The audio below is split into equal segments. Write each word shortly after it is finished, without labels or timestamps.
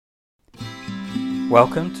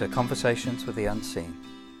Welcome to Conversations with the Unseen.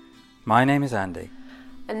 My name is Andy.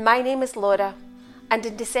 And my name is Laura. And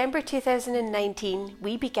in December 2019,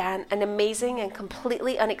 we began an amazing and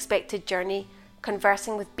completely unexpected journey,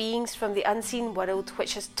 conversing with beings from the unseen world,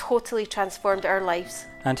 which has totally transformed our lives.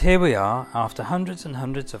 And here we are, after hundreds and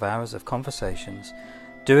hundreds of hours of conversations,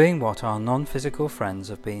 doing what our non-physical friends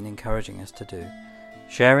have been encouraging us to do,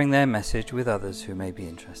 sharing their message with others who may be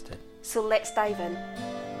interested. So let's dive in.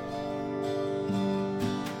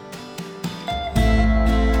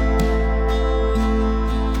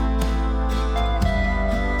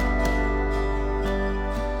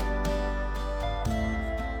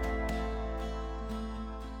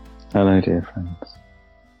 Hello, dear friends.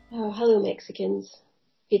 Oh, hello, Mexicans.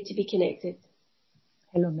 Good to be connected.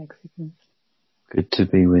 Hello, Mexicans. Good to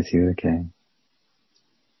be with you again.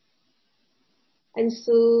 And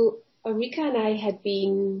so, Ulrika and I had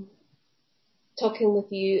been talking with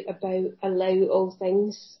you about allow all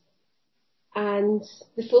things. And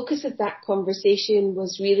the focus of that conversation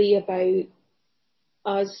was really about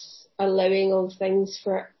us allowing all things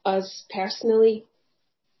for us personally.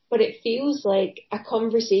 But it feels like a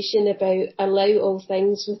conversation about allow all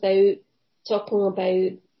things without talking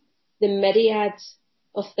about the myriad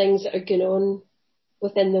of things that are going on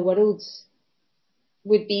within the world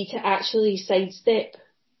would be to actually sidestep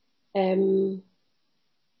what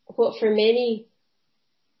for many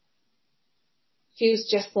feels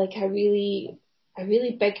just like a really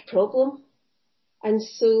big problem. And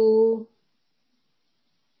so,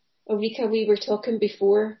 Ulrika, we were talking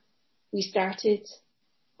before we started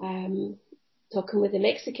talking with the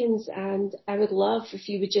Mexicans, and I would love if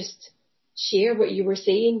you would just share what you were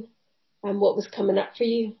saying and what was coming up for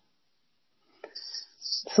you.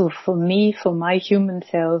 So for me, for my human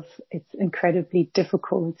self, it's incredibly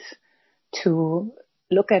difficult to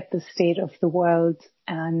look at the state of the world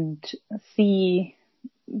and see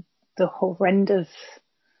the horrendous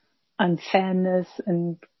unfairness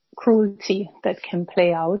and cruelty that can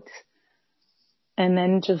play out. And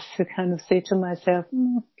then just to kind of say to myself,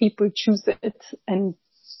 people choose it. And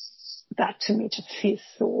that to me just feels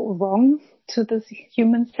so wrong to this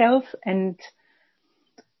human self. And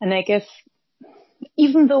I guess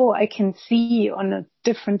even though I can see on a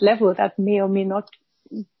different level that may or may not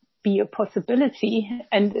be a possibility,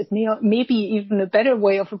 and it may be even a better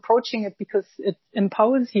way of approaching it because it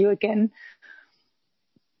empowers you again.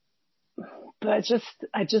 But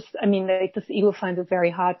I mean, like, this ego finds it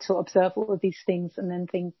very hard to observe all these things and then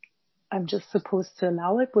think, I'm just supposed to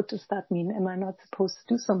allow it. What does that mean? Am I not supposed to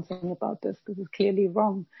do something about this? This is clearly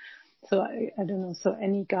wrong. So I don't know. So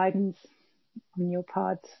any guidance on your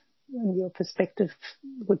part and your perspective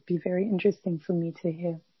would be very interesting for me to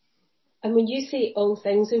hear. And when you say all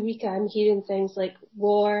things, Ulrika, I'm hearing things like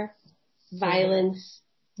war, violence,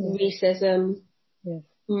 racism,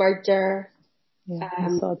 murder,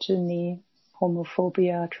 misogyny,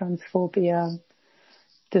 homophobia, transphobia,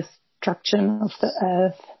 destruction of the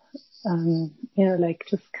earth, like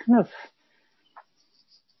just kind of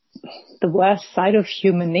the worst side of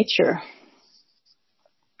human nature.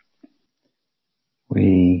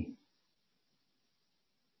 We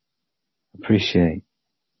appreciate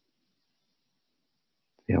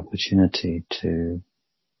the opportunity to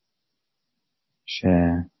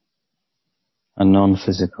share a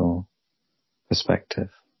non-physical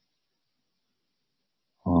perspective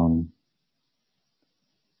on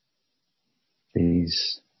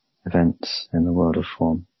these events in the world of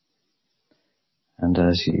form. And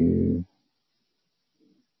as you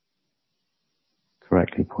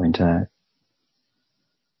correctly point out,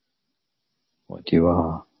 what you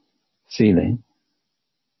are feeling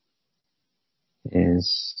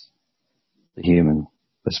is the human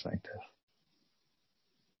perspective.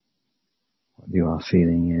 What you are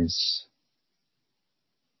feeling is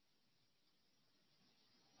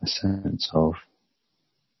a sense of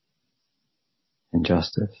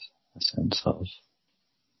injustice, a sense of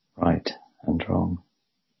right and wrong.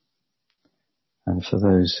 And for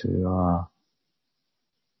those who are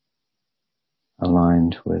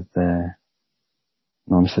aligned with their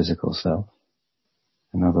non-physical self,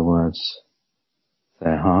 in other words,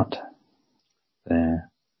 their heart, their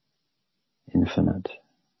infinite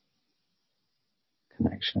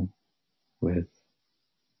connection with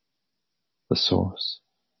the source,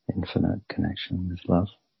 infinite connection with love,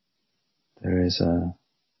 there is a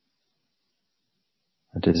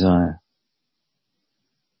desire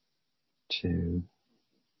to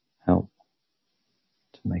help,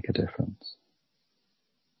 to make a difference,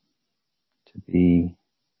 to be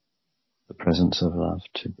the presence of love,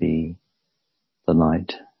 to be the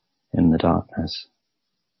light in the darkness.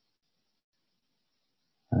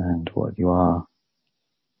 And what you are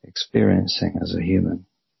experiencing as a human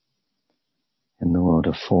in the world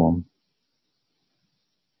of form,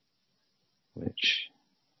 which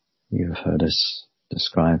you've heard us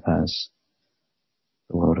describe as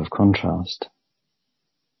the world of contrast,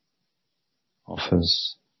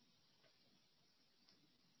 offers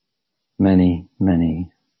many,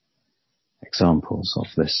 many examples of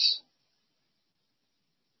this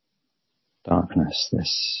darkness,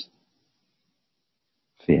 this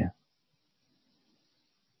fear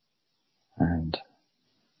and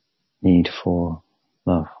need for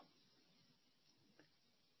love.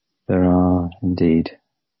 There are indeed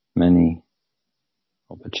many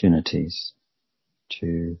opportunities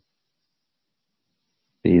to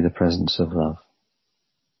be the presence of love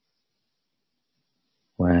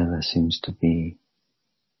where there seems to be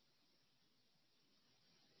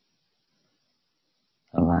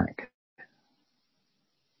a lack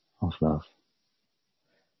of love.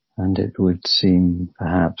 And it would seem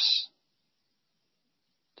perhaps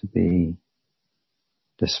to be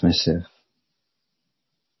dismissive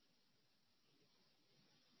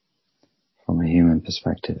from a human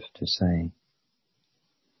perspective to say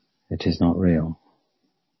it is not real,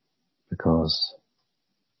 because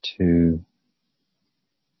to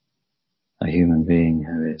a human being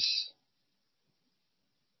who is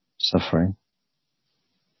suffering,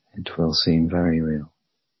 it will seem very real.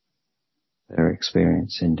 Their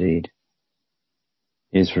experience indeed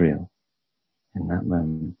is real in that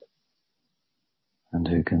moment. And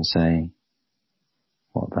who can say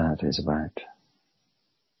what that is about?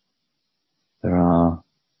 There are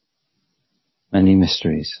many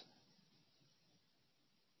mysteries,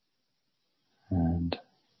 and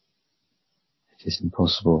it is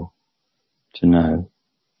impossible to know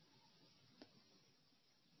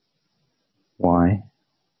why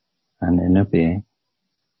an inner being,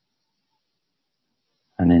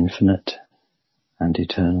 an infinite and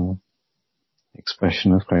eternal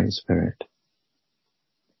expression of Great Spirit,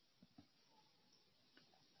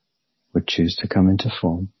 would choose to come into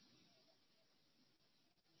form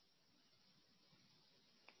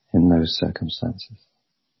in those circumstances.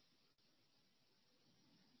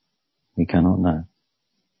 We cannot know.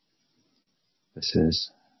 This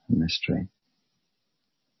is a mystery.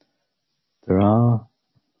 There are,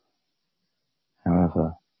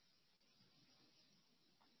 however,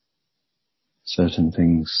 certain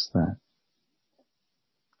things that,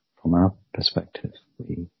 from our perspective,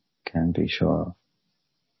 we can be sure of.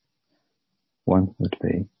 One would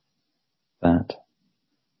be that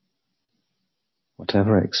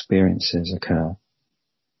whatever experiences occur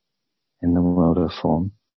in the world of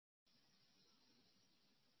form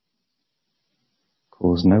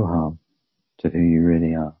cause no harm to who you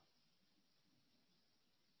really are.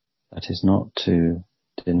 That is not to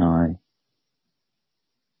deny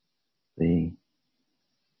the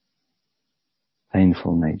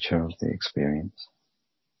painful nature of the experience,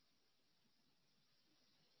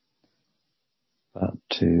 but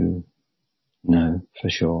to know for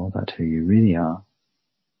sure that who you really are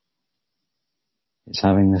is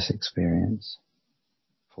having this experience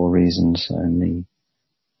for reasons only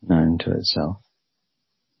known to itself.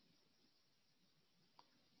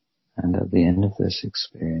 And at the end of this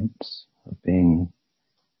experience of being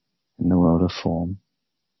in the world of form,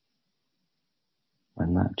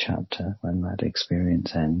 when that chapter, when that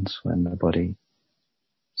experience ends, when the body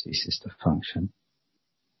ceases to function,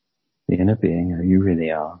 the inner being, who you really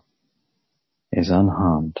are, is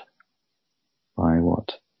unharmed by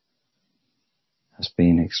what has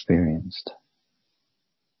been experienced.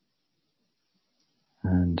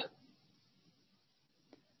 And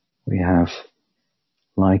we have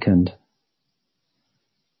likened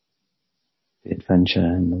the adventure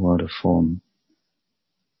in the world of form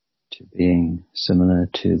to being similar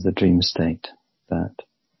to the dream state that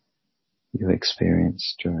you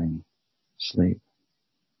experience during sleep,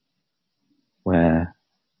 where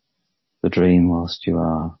the dream, whilst you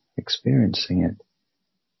are experiencing it,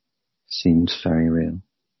 seems very real.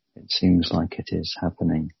 It seems like it is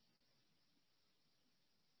happening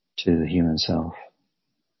to the human self.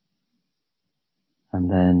 And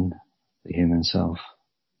then the human self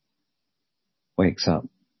wakes up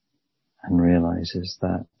and realizes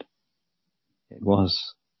that it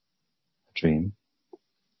was a dream,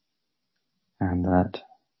 and that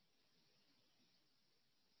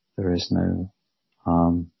there is no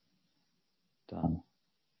harm done.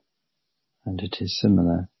 And it is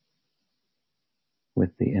similar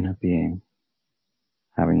with the inner being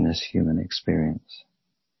having this human experience.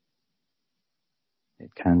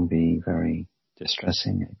 It can be very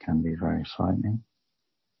distressing, it can be very frightening.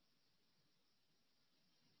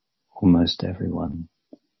 Almost everyone,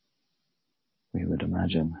 we would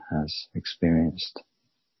imagine has experienced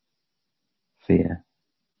fear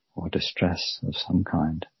or distress of some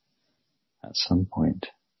kind at some point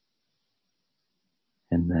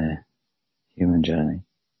in their human journey,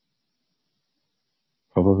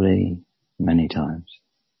 probably many times.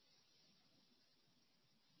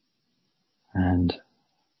 And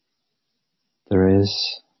there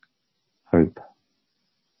is hope.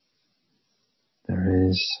 There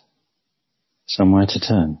is somewhere to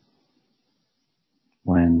turn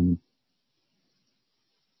when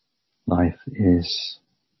life is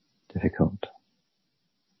difficult.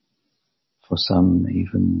 For some,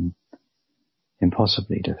 even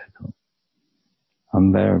impossibly difficult,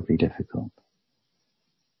 unbearably difficult.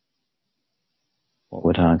 What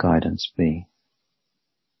would our guidance be?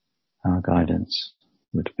 Our guidance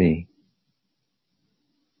would be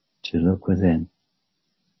to look within,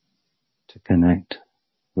 to connect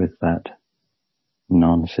with that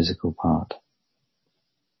non-physical part,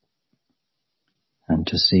 and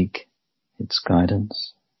to seek its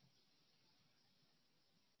guidance,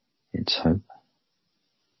 its hope,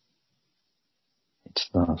 its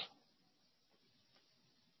love.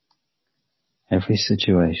 Every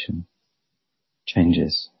situation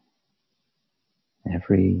changes.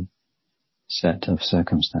 Every set of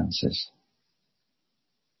circumstances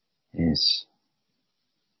is,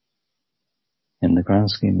 in the grand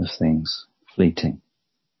scheme of things, fleeting.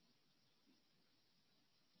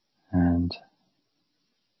 And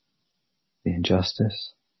the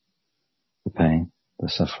injustice, the pain, the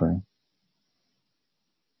suffering,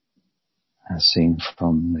 as seen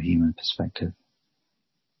from the human perspective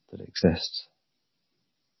that exists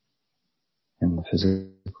in the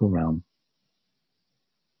physical realm,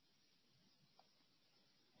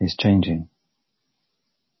 is changing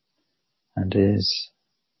and is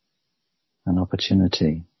an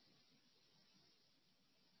opportunity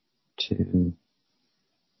to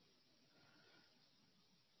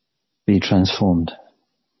be transformed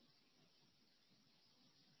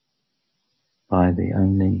by the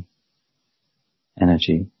only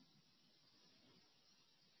energy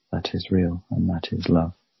that is real, and that is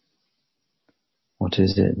love. What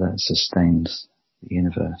is it that sustains the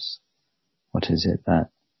universe? What is it that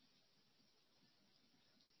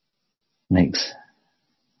makes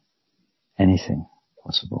anything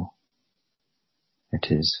possible? It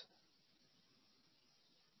is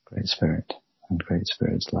Great Spirit and Great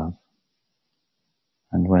Spirit's love.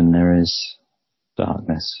 And when there is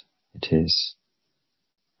darkness, it is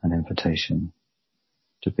an invitation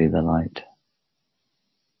to be the light.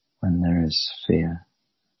 When there is fear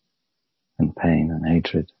and pain and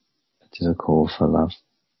hatred, it is a call for love.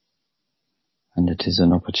 And it is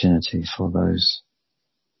an opportunity for those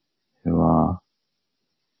who are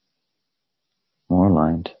more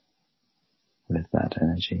aligned with that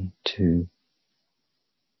energy to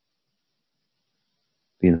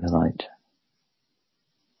be the light,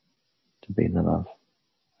 to be the love.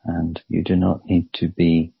 And you do not need to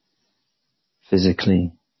be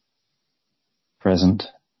physically present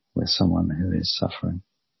with someone who is suffering.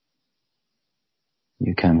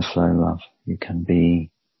 You can flow love. You can be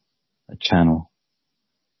a channel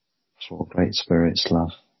for Great Spirit's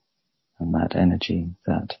love and that energy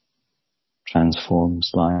that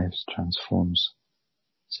transforms lives, transforms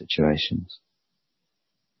situations.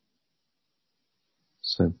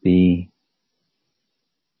 So be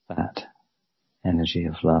that energy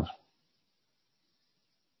of love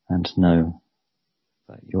and know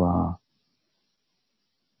that you are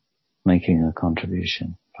making a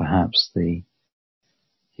contribution. Perhaps the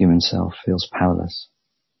human self feels powerless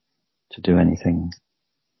to do anything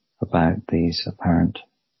about these apparent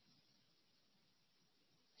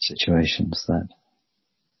situations that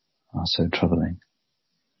are so troubling.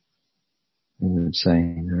 We would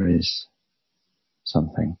say there is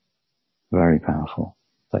something very powerful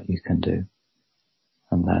that you can do,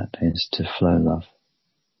 and that is to flow love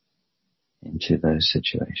into those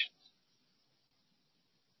situations.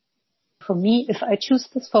 For me, if I choose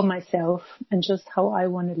this for myself and just how I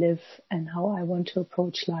want to live and how I want to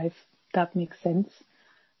approach life, that makes sense.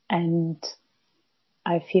 And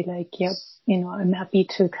I feel like, I'm happy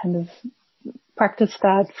to kind of practice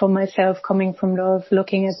that for myself, coming from love,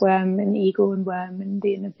 looking at where I'm in ego and where I'm in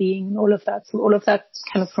the inner being and all of that. So all of that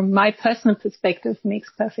kind of from my personal perspective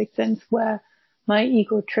makes perfect sense. Where my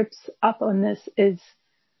ego trips up on this is,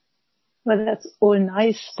 well, that's all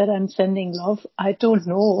nice that I'm sending love. I don't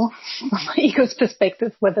know from my ego's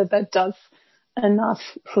perspective whether that does enough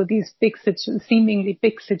for these seemingly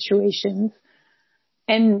big situations.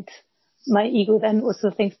 And my ego then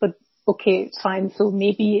also thinks, but okay, fine. So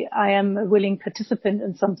maybe I am a willing participant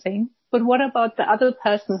in something, but what about the other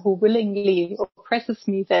person who willingly oppresses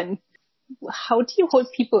me then? How do you hold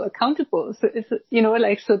people accountable? So is it,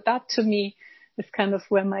 like, so that to me is kind of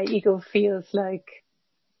where my ego feels like,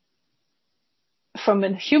 from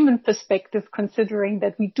a human perspective, considering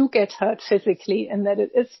that we do get hurt physically and that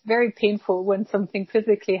it is very painful when something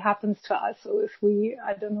physically happens to us. Or if we,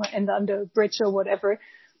 end under a bridge or whatever,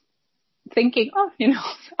 thinking,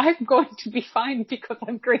 I'm going to be fine because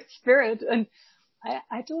I'm Great Spirit. And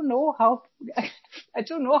I don't know how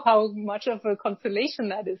much of a consolation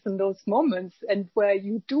that is in those moments, and where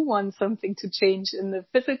you do want something to change in the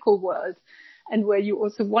physical world, and where you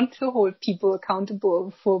also want to hold people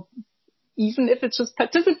accountable for, even if it's just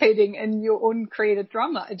participating in your own created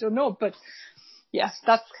drama. I don't know, but yes,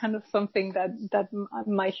 that's kind of something that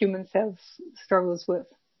my human self struggles with.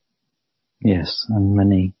 Yes, and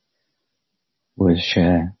many would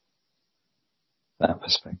share that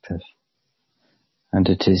perspective. And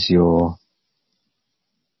it is your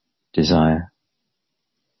desire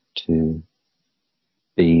to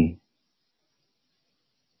be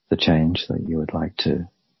the change that you would like to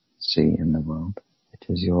see in the world. It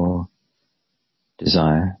is your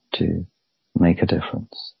desire to make a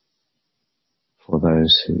difference for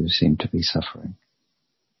those who seem to be suffering.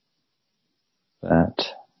 That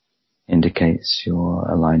indicates your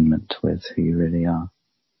alignment with who you really are.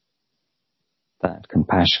 That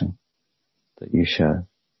compassion that you show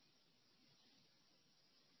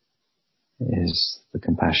is the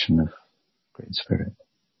compassion of Great Spirit.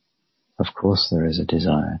 Of course, there is a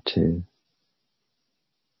desire to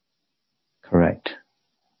correct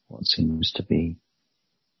what seems to be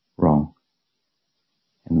wrong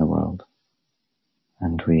in the world.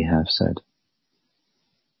 And we have said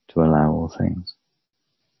to allow all things.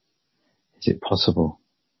 Is it possible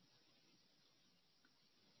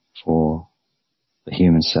for the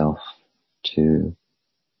human self to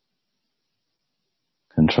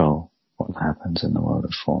control what happens in the world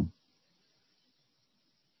of form?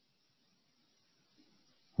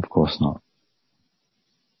 Of course not.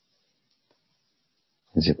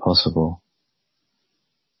 Is it possible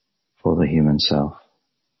for the human self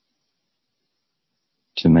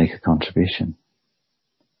to make a contribution?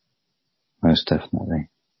 Most definitely.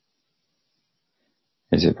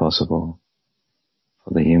 Is it possible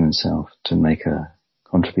for the human self to make a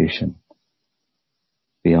contribution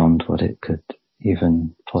beyond what it could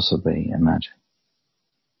even possibly imagine?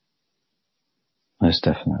 Most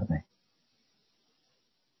definitely.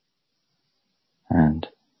 And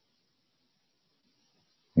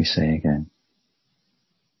we say again,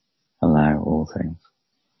 allow all things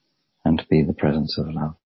and be the presence of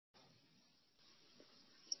love.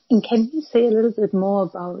 And can you say a little bit more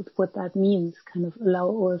about what that means, kind of allow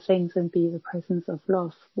all things and be the presence of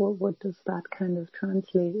love? What does that kind of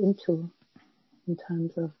translate into in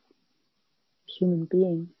terms of human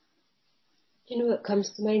being? Do you know what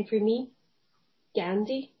comes to mind for me?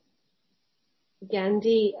 Gandhi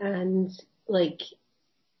and like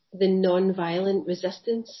the non-violent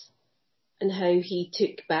resistance, and how he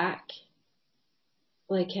took back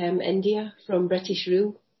India from British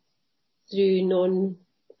rule through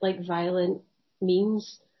violent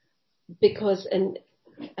means, because, and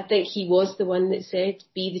I think he was the one that said,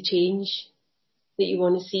 be the change that you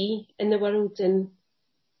want to see in the world. And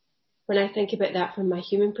when I think about that from my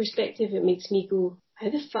human perspective, it makes me go, how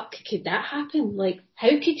the fuck could that happen? Like, how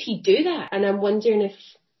could he do that? And I'm wondering if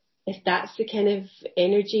that's the kind of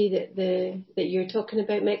energy that you're talking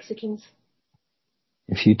about, Mexicans.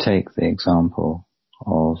 If you take the example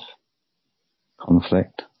of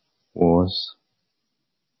conflict, wars,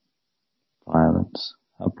 violence,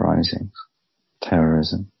 uprisings,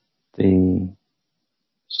 terrorism, the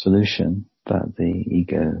solution that the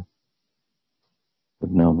ego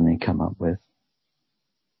would normally come up with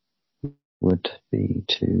would be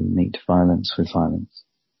to meet violence with violence,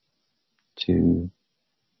 to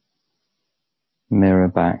mirror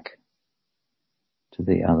back to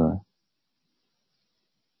the other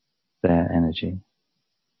their energy.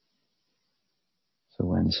 So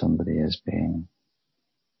when somebody is being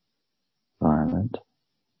violent,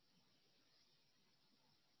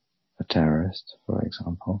 a terrorist, for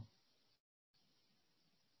example,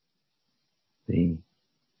 the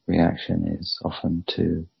reaction is often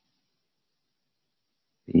to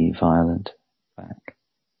be violent back.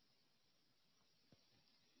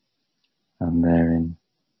 And therein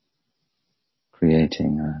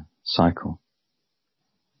creating a cycle.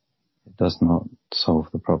 It does not solve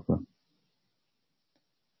the problem.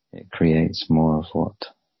 It creates more of what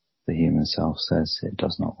the human self says it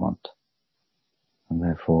does not want. And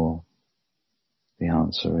therefore, the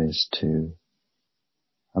answer is to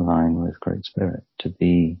align with Great Spirit, to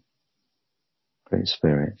be Great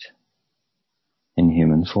Spirit in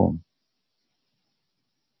human form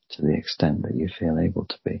to the extent that you feel able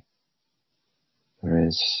to be. There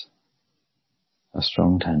is a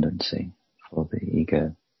strong tendency for the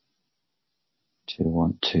ego to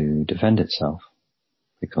want to defend itself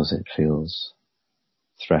because it feels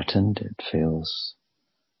threatened, it feels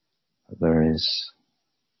that there is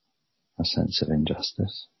a sense of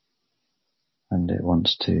injustice, and it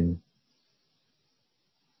wants to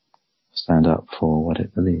stand up for what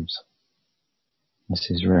it believes.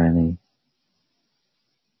 This is rarely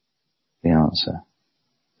the answer,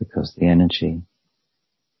 because the energy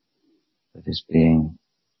that is being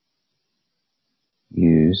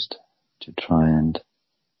used to try and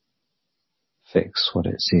fix what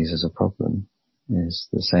it sees as a problem is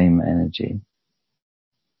the same energy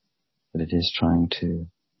that it is trying to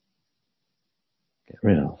get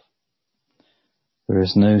rid of. There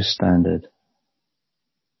is no standard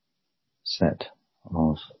set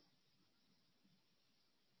of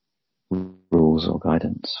rules or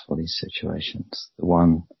guidance for these situations. The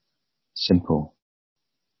one simple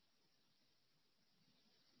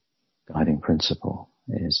guiding principle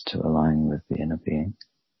is to align with the inner being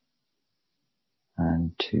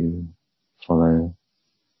and to follow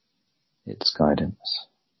its guidance.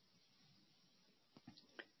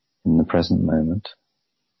 In the present moment,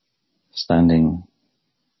 standing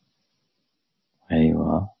where you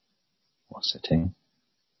are or sitting,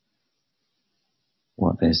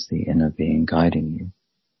 what is the inner being guiding you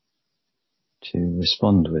to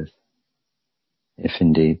respond with, if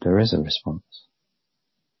indeed there is a response?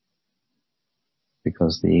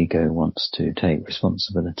 Because the ego wants to take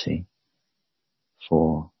responsibility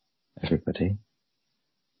for everybody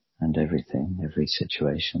and everything, every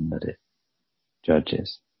situation that it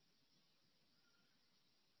judges.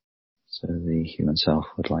 So the human self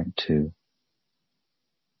would like to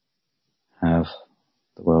have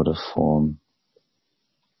the world of form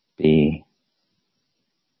be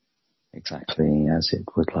exactly as it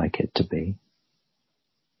would like it to be.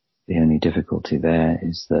 The only difficulty there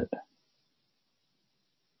is that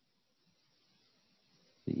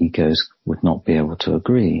the egos would not be able to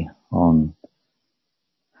agree on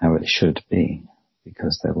how it should be,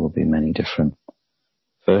 because there will be many different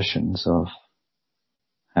versions of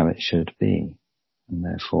how it should be, and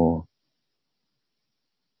therefore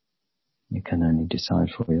you can only decide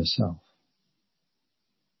for yourself.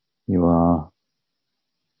 You are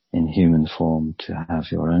in human form to have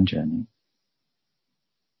your own journey.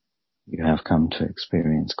 You have come to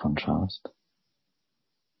experience contrast.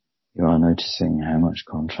 You are noticing how much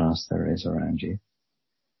contrast there is around you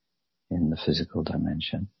in the physical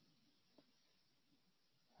dimension.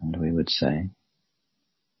 And we would say,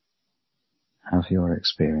 have your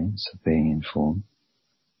experience of being in form.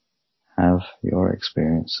 Have your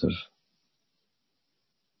experience of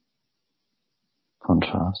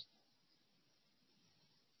contrast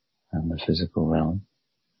and the physical realm.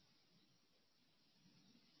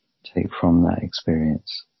 Take from that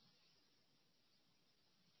experience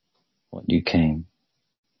what you came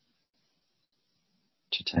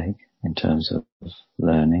to take in terms of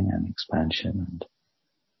learning and expansion, and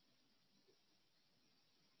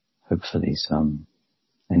hopefully some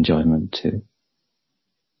enjoyment too.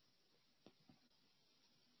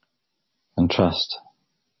 And trust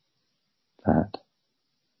that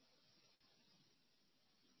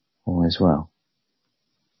all is well,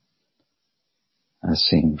 as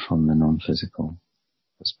seen from the non-physical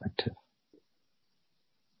perspective.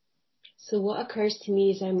 So what occurs to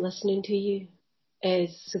me as I'm listening to you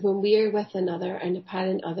is when we are with another, an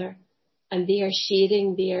apparent other, and they are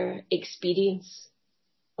sharing their experience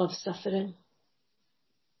of suffering,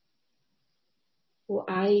 what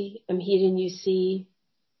I am hearing you say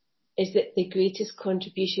is that the greatest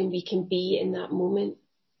contribution we can be in that moment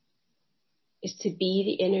is to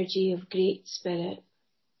be the energy of Great Spirit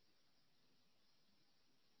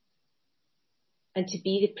and to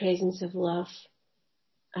be the presence of love,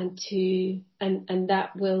 and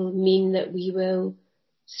that will mean that we will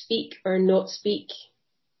speak or not speak.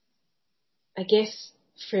 I guess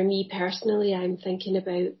for me personally, I'm thinking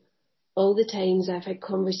about all the times I've had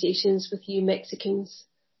conversations with you Mexicans,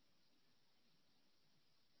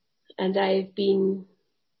 and I've been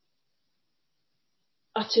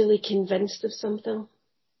utterly convinced of something,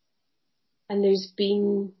 and there's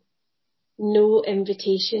been no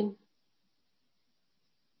invitation,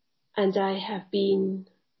 and I have been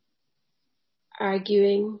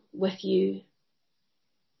arguing with you,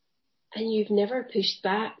 and you've never pushed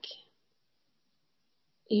back.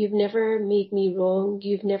 You've never made me wrong.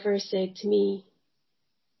 You've never said to me,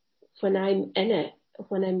 when I'm in it,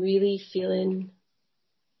 when I'm really feeling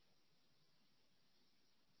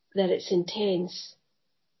that it's intense,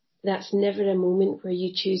 that's never a moment where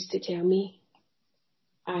you choose to tell me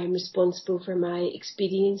I'm responsible for my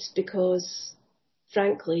experience, because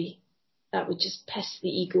frankly, that would just piss the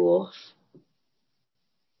ego off.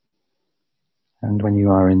 And when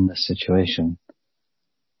you are in the situation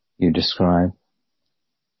you describe,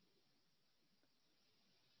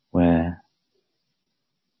 where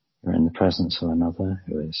you're in the presence of another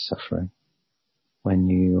who is suffering, when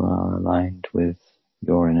you are aligned with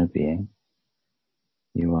your inner being,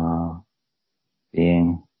 you are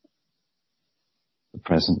being the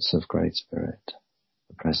presence of Great Spirit,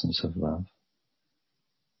 the presence of love.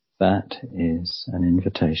 That is an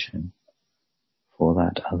invitation for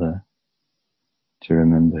that other to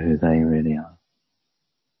remember who they really are,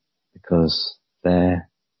 because their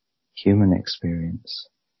human experience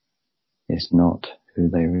is not who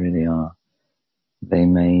they really are. They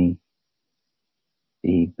may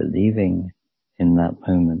be believing in that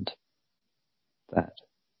moment that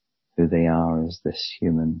who they are is this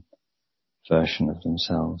human version of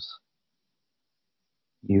themselves.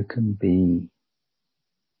 You can be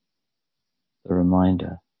the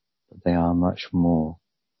reminder that they are much more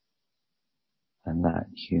than that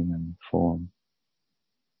human form.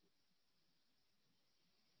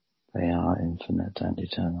 They are infinite and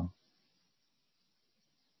eternal.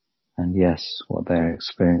 And yes, what they're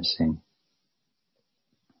experiencing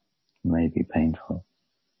may be painful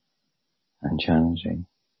and challenging.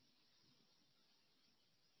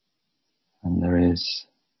 And there is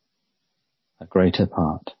a greater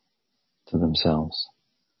part to themselves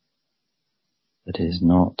that is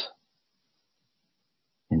not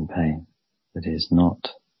in pain, that is not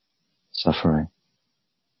suffering.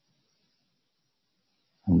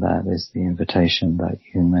 And that is the invitation that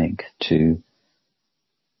you make to,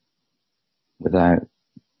 without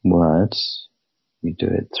words, you do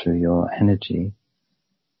it through your energy,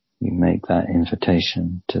 you make that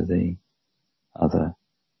invitation to the other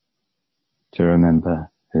to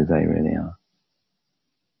remember who they really are,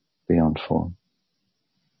 beyond form.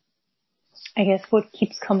 I guess what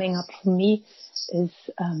keeps coming up for me is,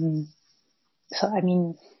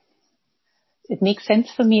 it makes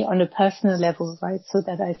sense for me on a personal level, right? So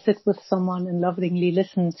that I sit with someone and lovingly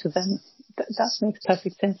listen to them. That makes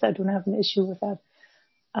perfect sense. I don't have an issue with that.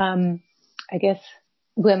 I guess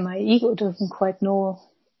where my ego doesn't quite know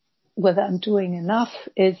whether I'm doing enough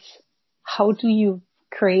is, how do you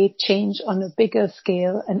create change on a bigger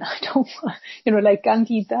scale? And I don't, like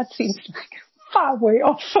Gandhi, that seems like far way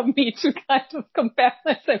off for me to kind of compare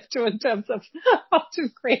myself to in terms of how to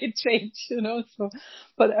create change, so,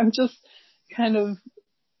 but I'm just kind of,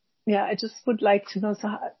 I just would like to know, so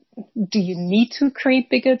how, do you need to create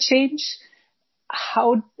bigger change?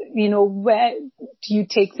 How, where do you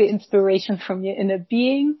take the inspiration from your inner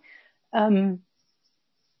being?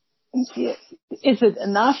 Is it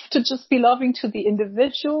enough to just be loving to the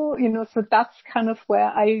individual? So that's kind of where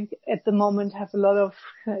I, at the moment, have a lot of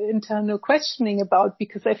internal questioning about,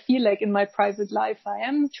 because I feel like in my private life, I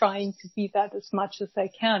am trying to be that as much as I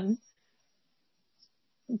can.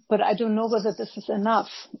 But I don't know whether this is enough.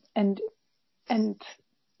 And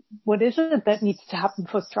what is it that needs to happen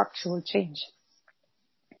for structural change?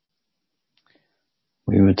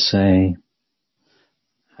 We would say,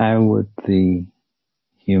 how would the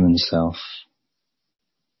human self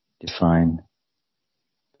define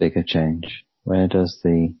bigger change? Where does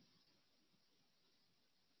the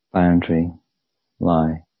boundary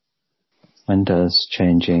lie? When does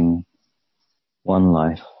changing one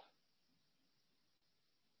life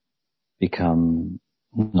become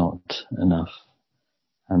not enough?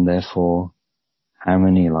 And therefore, how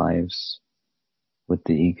many lives would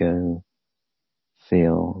the ego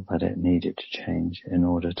feel that it needed to change in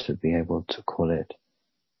order to be able to call it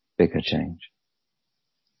bigger change?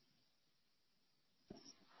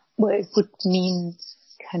 Well, it would mean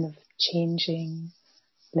kind of changing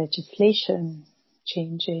legislation,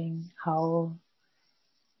 changing how,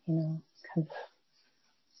 kind of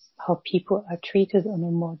how people are treated on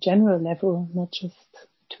a more general level, not just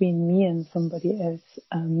between me and somebody else.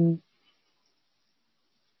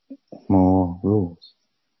 More rules.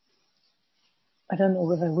 I don't know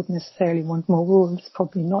whether I would necessarily want more rules.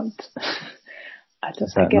 Probably not.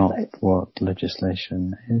 Is that not what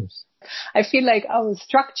legislation is? I feel like our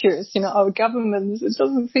structures, our governments, it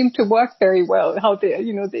doesn't seem to work very well. How they,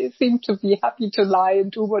 they seem to be happy to lie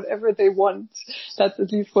and do whatever they want. That's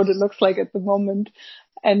at least what it looks like at the moment.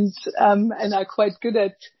 And are quite good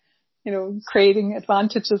at, creating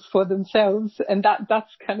advantages for themselves. And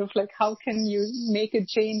that's kind of like, how can you make a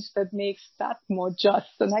change that makes that more just?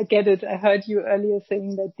 And I get it. I heard you earlier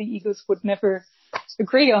saying that the egos would never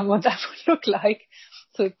agree on what that would look like.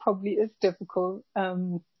 So it probably is difficult.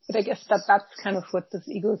 But I guess that's kind of what this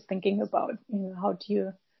ego is thinking about. You know, how do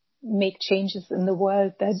you make changes in the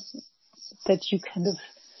world that you kind of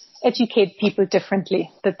educate people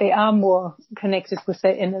differently, that they are more connected with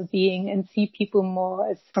their inner being and see people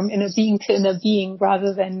more as from inner being to inner being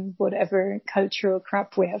rather than whatever cultural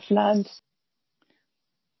crap we have learned.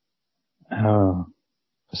 Our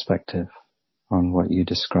perspective on what you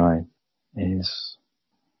describe is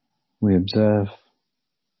we observe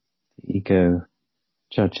the ego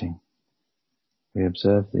judging. We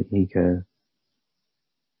observe the ego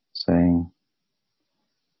saying,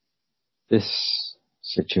 this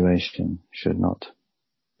situation should not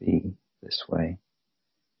be this way.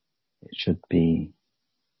 It should be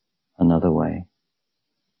another way.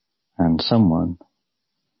 And someone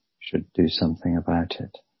should do something about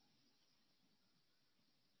it.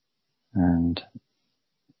 And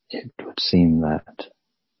it would seem that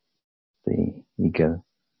the ego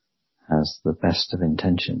has the best of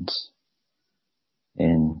intentions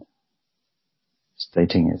in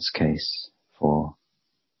stating its case for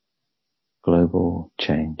global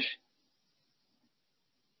change.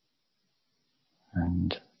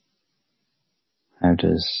 And how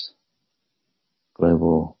does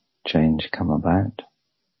global change come about?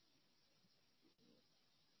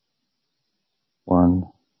 One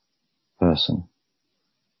person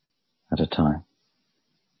at a time.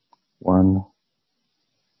 One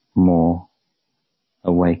more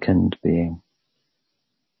awakened being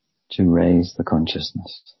to raise the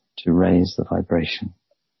consciousness, to raise the vibration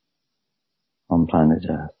on planet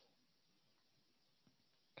Earth.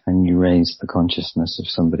 Can you raise the consciousness of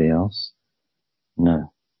somebody else?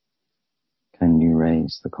 No. Can you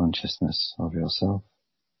raise the consciousness of yourself?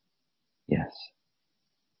 Yes.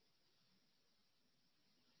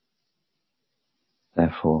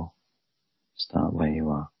 Therefore, start where you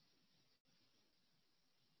are.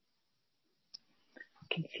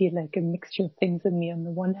 I can feel like a mixture of things in me. On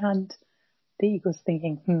the one hand, the ego's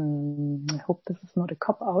thinking, I hope this is not a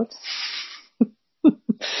cop-out.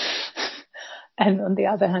 And on the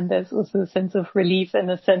other hand, there's also a sense of relief and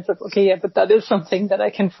a sense of, okay, yeah, but that is something that I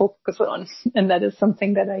can focus on. And that is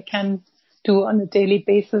something that I can do on a daily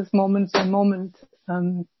basis, moment by moment.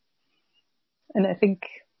 And I think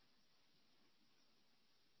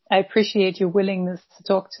I appreciate your willingness to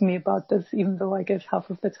talk to me about this, even though I guess half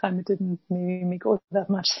of the time it didn't maybe make all that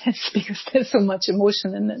much sense because there's so much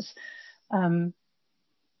emotion in this.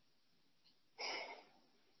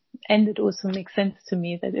 And it also makes sense to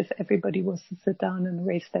me that if everybody was to sit down and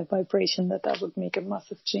raise their vibration, that would make a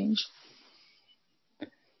massive change.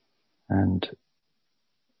 And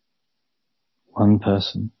one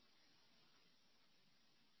person,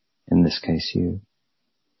 in this case you,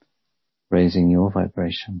 raising your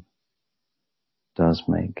vibration does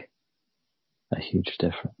make a huge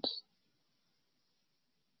difference.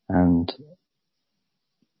 And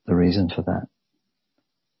the reason for that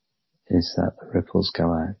is that the ripples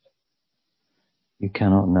go out. You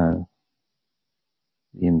cannot know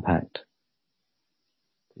the impact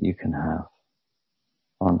that you can have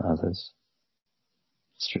on others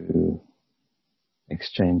through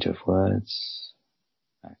exchange of words,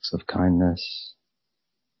 acts of kindness,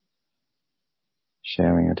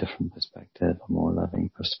 sharing a different perspective, a more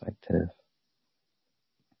loving perspective,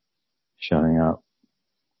 showing up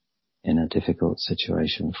in a difficult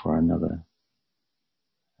situation for another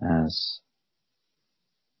as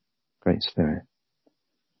Great Spirit.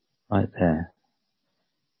 Right there,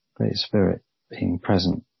 Great Spirit being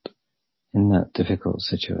present in that difficult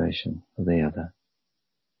situation for the other.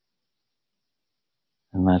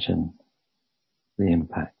 Imagine the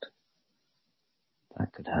impact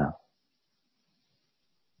that could have.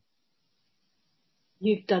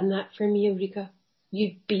 You've done that for me, Ulrika.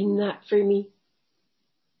 You've been that for me.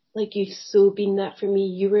 Like, you've so been that for me.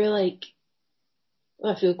 You were like,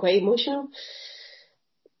 I feel quite emotional.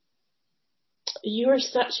 You were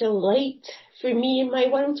such a light for me in my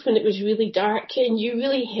world when it was really dark, and you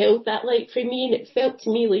really held that light for me, and it felt to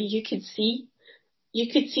me like you could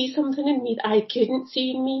see something in me that I couldn't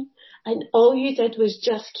see in me, and all you did was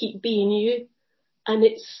just keep being you, and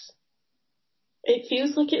it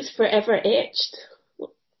feels like it's forever etched,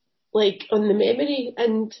 like on the memory,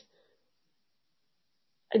 and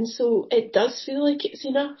so it does feel like it's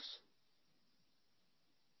enough.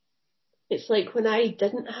 It's like when I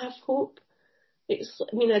didn't have hope,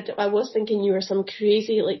 I was thinking you were some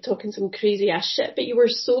crazy, like talking some crazy ass shit, but you were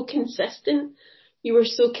so consistent. You were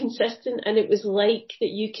so consistent, and it was like that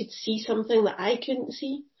you could see something that I couldn't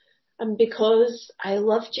see. And because I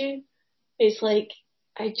loved you, it's like,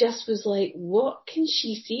 I just was like, what can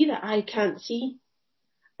she see that I can't see?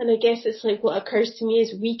 And I guess it's like what occurs to me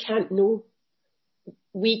is we can't know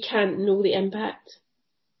the impact.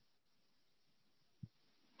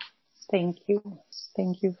 Thank you.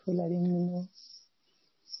 Thank you for letting me know.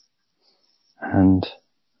 And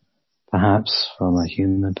perhaps from a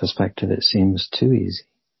human perspective, it seems too easy.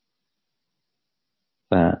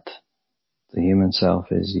 That the human self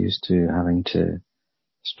is used to having to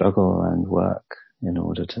struggle and work in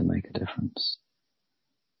order to make a difference.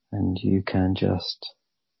 And you can just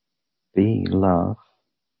be love,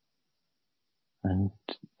 and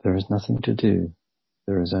there is nothing to do.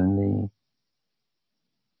 There is only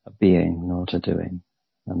a being, not a doing.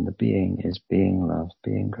 And the being is being love,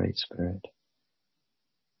 being Great Spirit.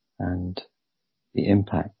 And the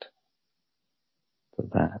impact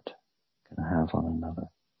that can have on another.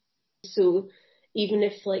 So even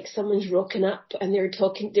if like someone's rocking up and they're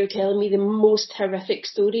telling me the most horrific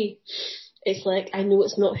story, it's like, I know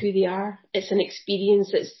it's not who they are. It's an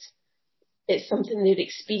experience. It's something they're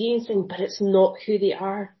experiencing, but it's not who they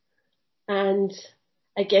are. And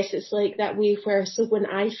I guess it's like that way where, so when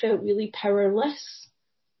I felt really powerless,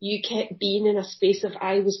 you kept being in a space of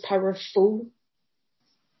I was powerful.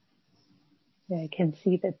 Yeah, I can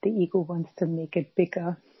see that the ego wants to make it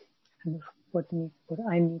bigger, kind of what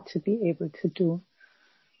I need to be able to do.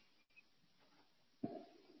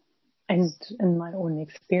 And in my own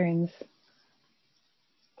experience,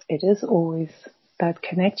 it is always that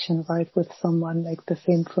connection, right, with someone. Like the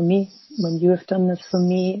same for me. When you have done this for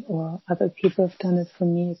me or other people have done it for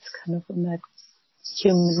me, it's kind of on that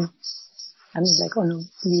human, like on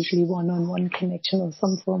a usually one-on-one connection or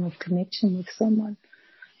some form of connection with someone.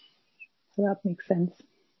 So that makes sense.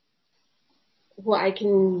 What I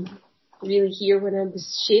can really hear when I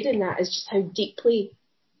was sharing that is just how deeply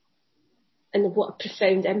and what a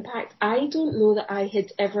profound impact. I don't know that I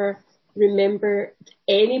had ever remembered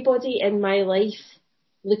anybody in my life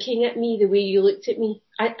looking at me the way you looked at me.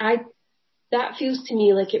 That feels to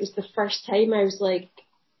me like it was the first time I was like,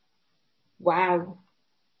 wow.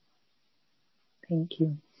 Thank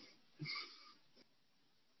you.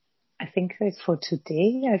 I think like for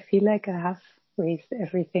today, I feel like I have raised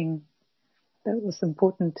everything that was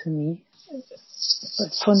important to me.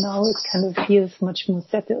 But for now, it kind of feels much more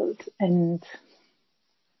settled, and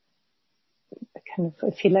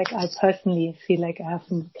I feel like I personally feel like I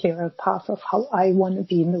have a clearer path of how I want to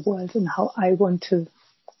be in the world and how I want to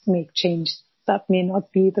make change. That may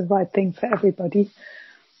not be the right thing for everybody,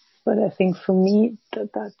 but I think for me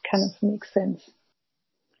that kind of makes sense.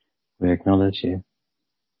 We acknowledge you.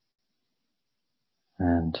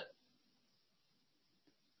 And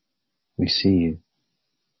we see you,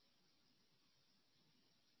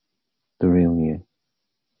 the real you.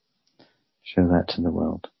 Show that to the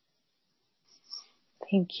world.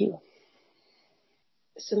 Thank you.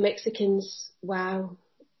 So Mexicans, wow.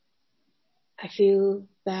 I feel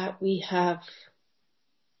that we've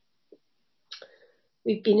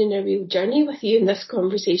been in a real journey with you in this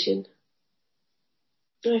conversation.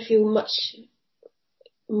 And I feel much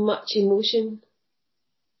emotion.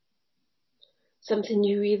 Something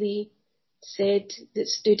you really said that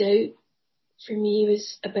stood out for me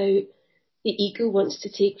was about the ego wants to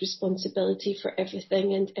take responsibility for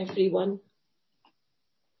everything and everyone.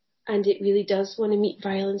 And it really does want to meet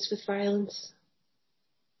violence with violence.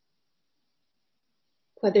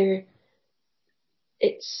 Whether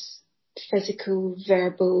it's physical,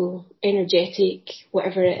 verbal, energetic,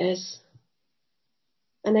 whatever it is.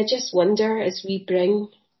 And I just wonder, as we bring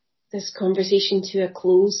this conversation to a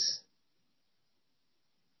close,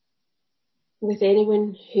 with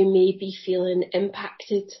anyone who may be feeling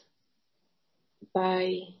impacted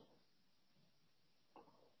by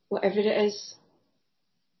whatever it is,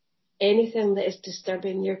 anything that is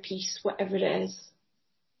disturbing your peace, whatever it is,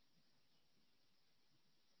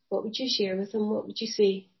 what would you share with them? What would you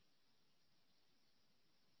say?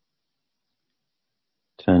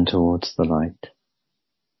 Turn towards the light.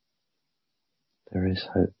 There is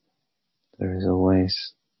hope. There is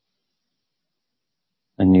always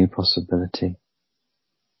a new possibility.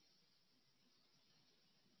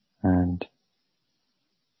 And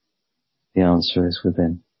the answer is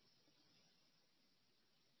within.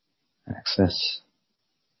 Access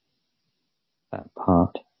that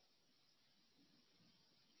part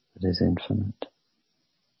that is infinite.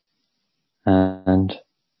 And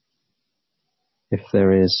if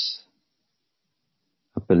there is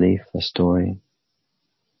a belief, a story,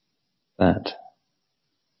 that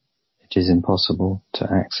it is impossible to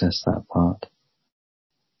access that part,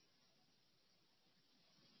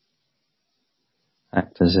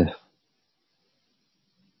 act as if.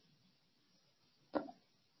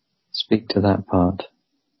 Speak to that part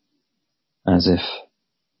as if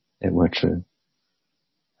it were true,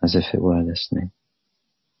 as if it were listening.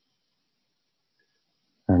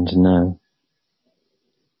 And know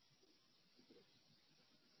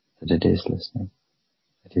that it is listening,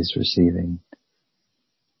 it is receiving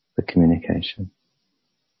the communication,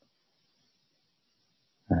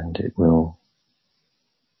 and it will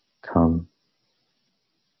come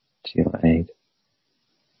to your aid.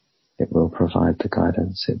 It will provide the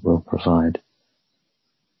guidance, it will provide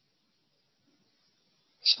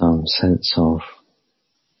some sense of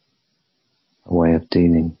a way of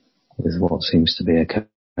dealing with what seems to be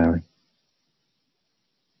occurring.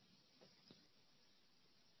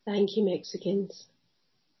 Thank you, Mexicans.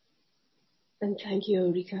 And thank you,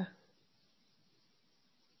 Ulrika.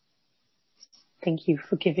 Thank you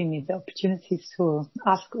for giving me the opportunity to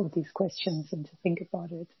ask all these questions and to think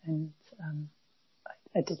about it. And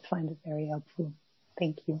I did find it very helpful.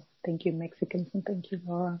 Thank you. Thank you, Mexicans, and thank you,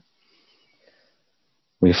 Laura.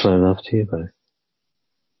 We flow love to you both.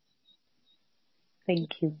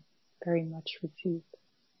 Thank you very much, received.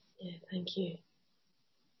 Yeah, thank you.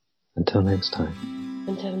 Until next time.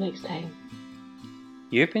 Until next time.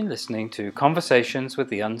 You've been listening to Conversations with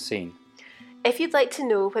the Unseen. If you'd like to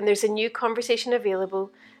know when there's a new conversation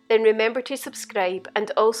available, then remember to subscribe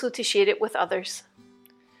and also to share it with others.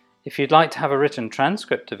 If you'd like to have a written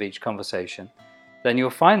transcript of each conversation, then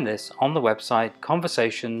you'll find this on the website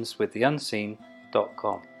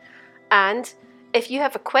conversationswiththeunseen.com. And if you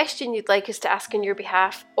have a question you'd like us to ask on your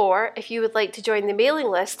behalf, or if you would like to join the mailing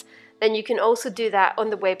list, then you can also do that on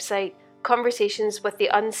the website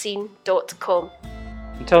conversationswiththeunseen.com.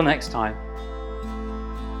 Until next time.